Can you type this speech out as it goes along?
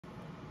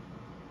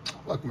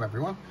Welcome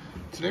everyone.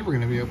 Today we're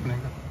going to be opening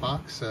up a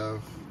box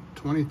of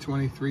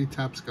 2023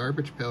 Topps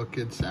Garbage Pail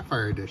Kids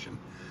Sapphire Edition.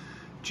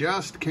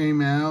 Just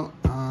came out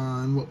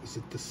on, what was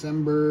it,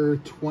 December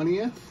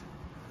 20th?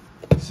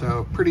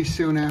 So pretty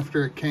soon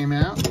after it came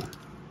out,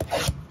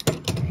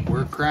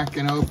 we're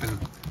cracking open.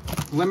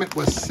 Limit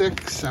was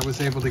 6. I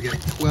was able to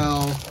get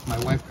 12. My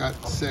wife got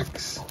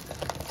 6.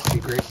 She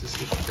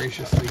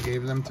graciously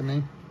gave them to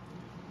me.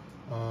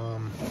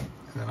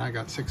 And then I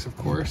got 6, of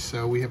course.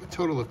 So we have a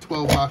total of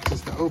 12 boxes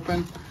to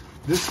open.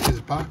 This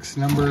is box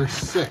number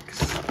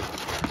 6.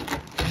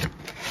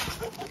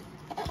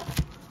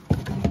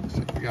 Looks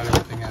like we got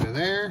everything out of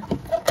there.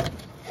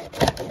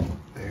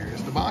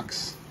 There's the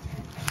box.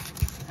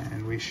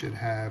 And we should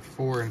have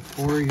 4 and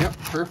 4. Yep,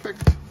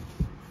 perfect.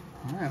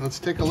 All right, let's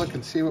take a look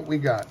and see what we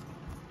got.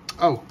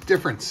 Oh,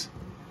 difference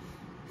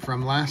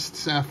from last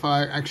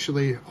Sapphire.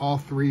 Actually, all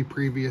 3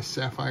 previous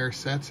Sapphire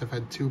sets have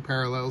had 2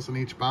 parallels in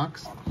each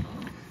box.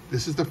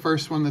 This is the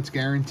first one that's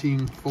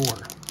guaranteeing 4.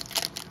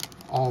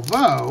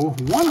 Although,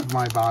 one of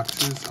my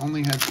boxes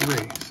only had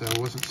 3, so I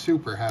wasn't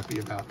super happy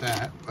about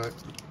that, but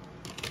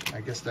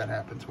I guess that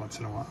happens once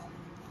in a while.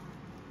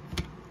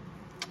 I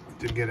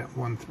did get a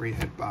 1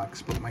 3-hit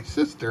box, but my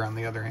sister, on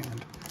the other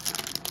hand,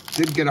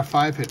 did get a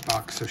 5-hit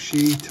box, so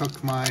she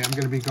took my, I'm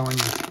going to be going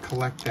to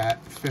collect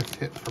that 5th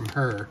hit from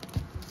her,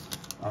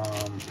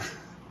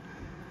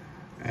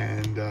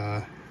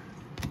 and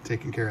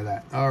taking care of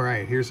that. All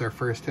right, here's our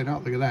first hit.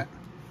 Oh, look at that.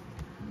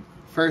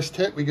 First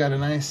hit, we got a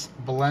nice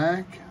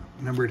black,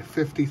 numbered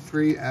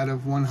 53 out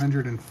of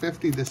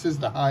 150. This is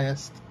the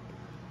highest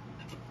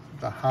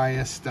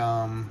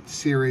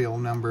serial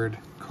numbered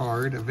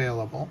card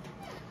available.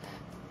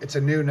 It's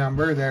a new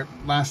number. It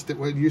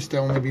used to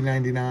only be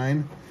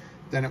 99.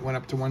 Then it went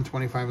up to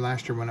 125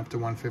 last year, went up to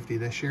 150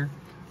 this year.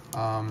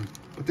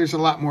 But there's a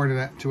lot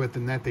more to it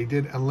than that. They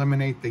did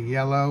eliminate the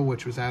yellow,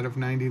 which was out of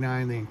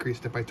 99. They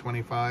increased it by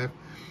 25.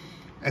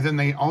 And then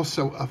they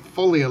also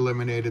fully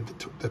eliminated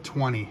the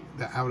 20,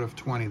 the out of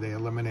 20. They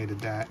eliminated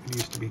that. It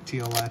used to be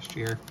teal last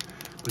year.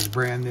 It was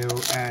brand new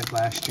ad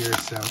last year.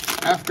 So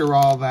after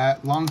all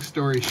that, long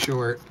story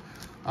short,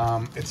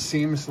 it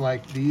seems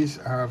like these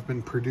have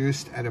been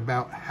produced at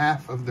about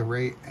half of the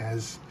rate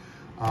as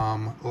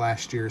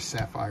last year's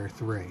Sapphire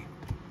 3.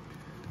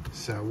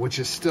 So, which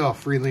is still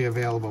freely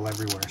available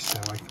everywhere. So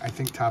I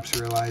think Topps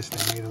realized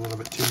they made a little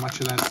bit too much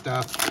of that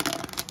stuff.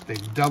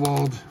 They've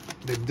doubled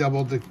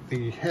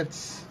the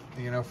hits,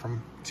 you know,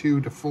 from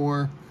 2 to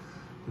 4.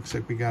 Looks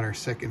like we got our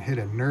second hit,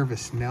 a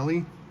Nervous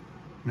Nelly,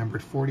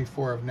 numbered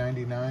 44 of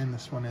 99.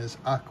 This one is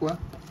aqua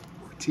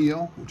or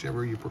teal,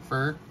 whichever you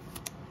prefer.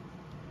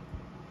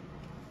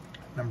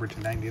 Number to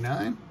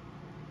 99.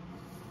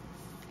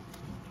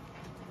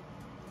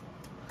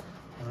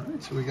 All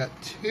right, so we got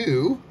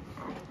 2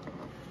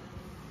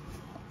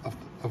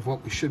 of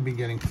what we should be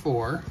getting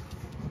 4.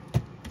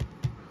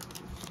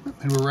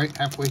 And we're right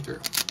halfway through.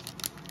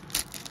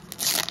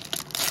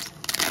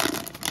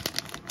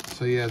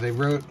 So yeah, they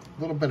wrote a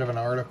little bit of an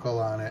article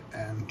on it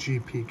and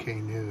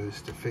GPK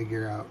News to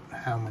figure out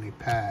how many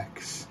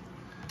packs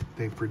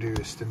they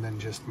produced, and then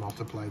just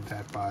multiplied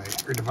that by,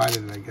 or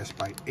divided it, I guess,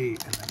 by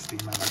 8, and that's the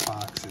amount of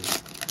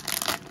boxes.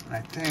 And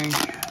I think,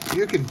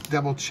 you can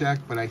double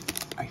check, but I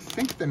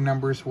think the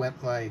numbers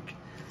went like,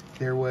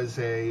 there was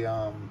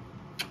a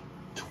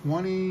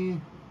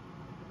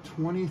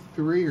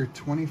 23 or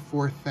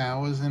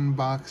 24,000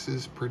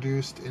 boxes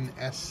produced in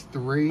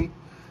S3,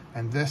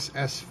 and this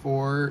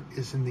S4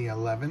 is in the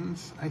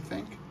 11s, I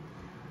think.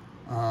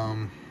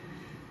 But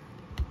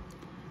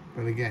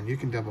again, you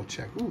can double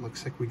check. Ooh,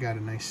 looks like we got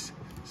a nice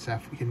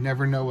sapphire. You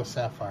never know with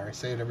Sapphire. I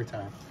say it every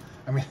time.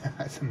 I mean,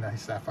 that's a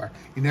nice Sapphire.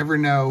 You never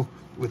know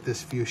with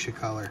this fuchsia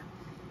color.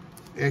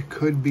 It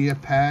could be a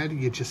pad.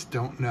 You just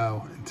don't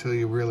know until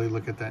you really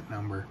look at that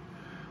number.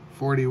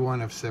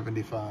 41 of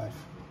 75.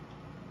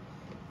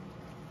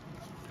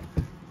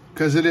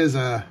 Because it is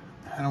a,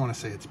 I don't want to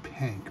say it's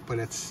pink, but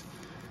it's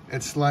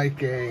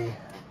like a,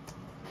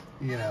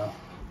 you know,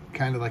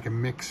 kind of like a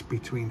mix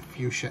between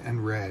fuchsia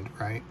and red,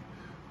 right?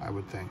 I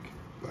would think,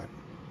 but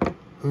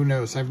who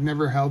knows? I've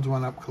never held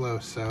one up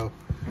close, so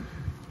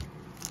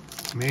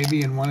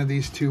maybe in one of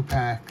these 2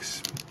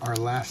 packs, our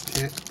last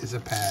hit is a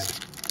pad.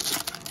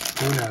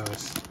 Who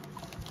knows?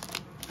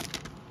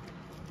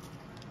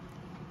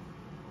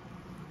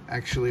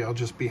 Actually, I'll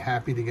just be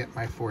happy to get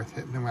my 4th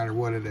hit, no matter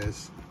what it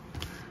is.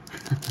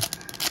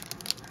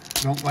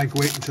 Don't like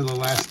waiting until the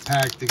last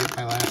pack to get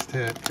my last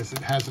hit, because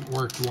it hasn't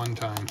worked one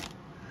time.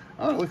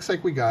 Oh, it looks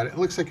like we got it. It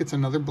looks like it's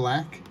another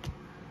black.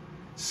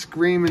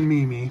 Screamin'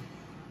 Mimi.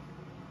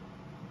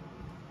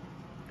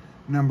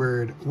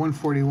 Numbered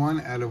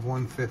 141 out of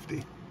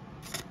 150.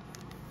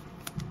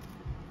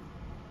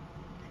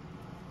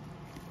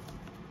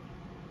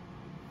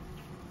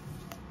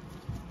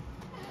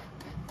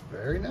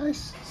 Very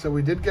nice. So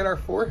we did get our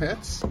 4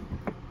 hits.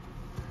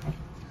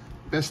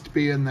 Best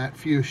being that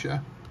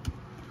fuchsia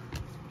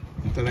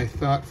that I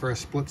thought for a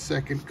split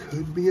second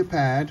could be a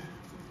pad.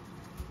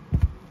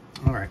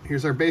 All right,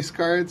 here's our base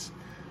cards.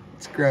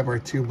 Let's grab our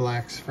 2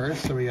 blacks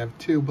first. So we have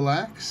 2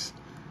 blacks.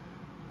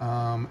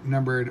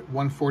 numbered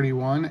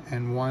 141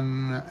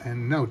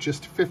 and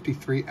just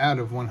 53 out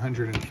of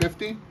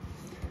 150.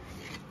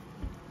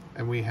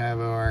 And we have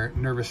our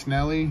Nervous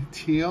Nelly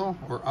Teal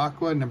or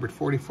Aqua, numbered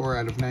 44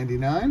 out of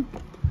 99.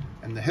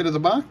 And the hit of the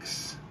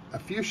box, a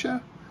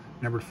Fuchsia,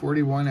 numbered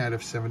 41 out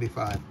of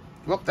 75.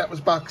 Well, that was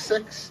box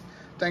 6.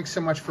 Thanks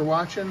so much for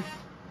watching.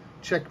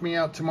 Check me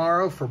out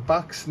tomorrow for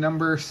box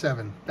number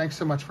 7. Thanks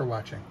so much for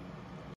watching.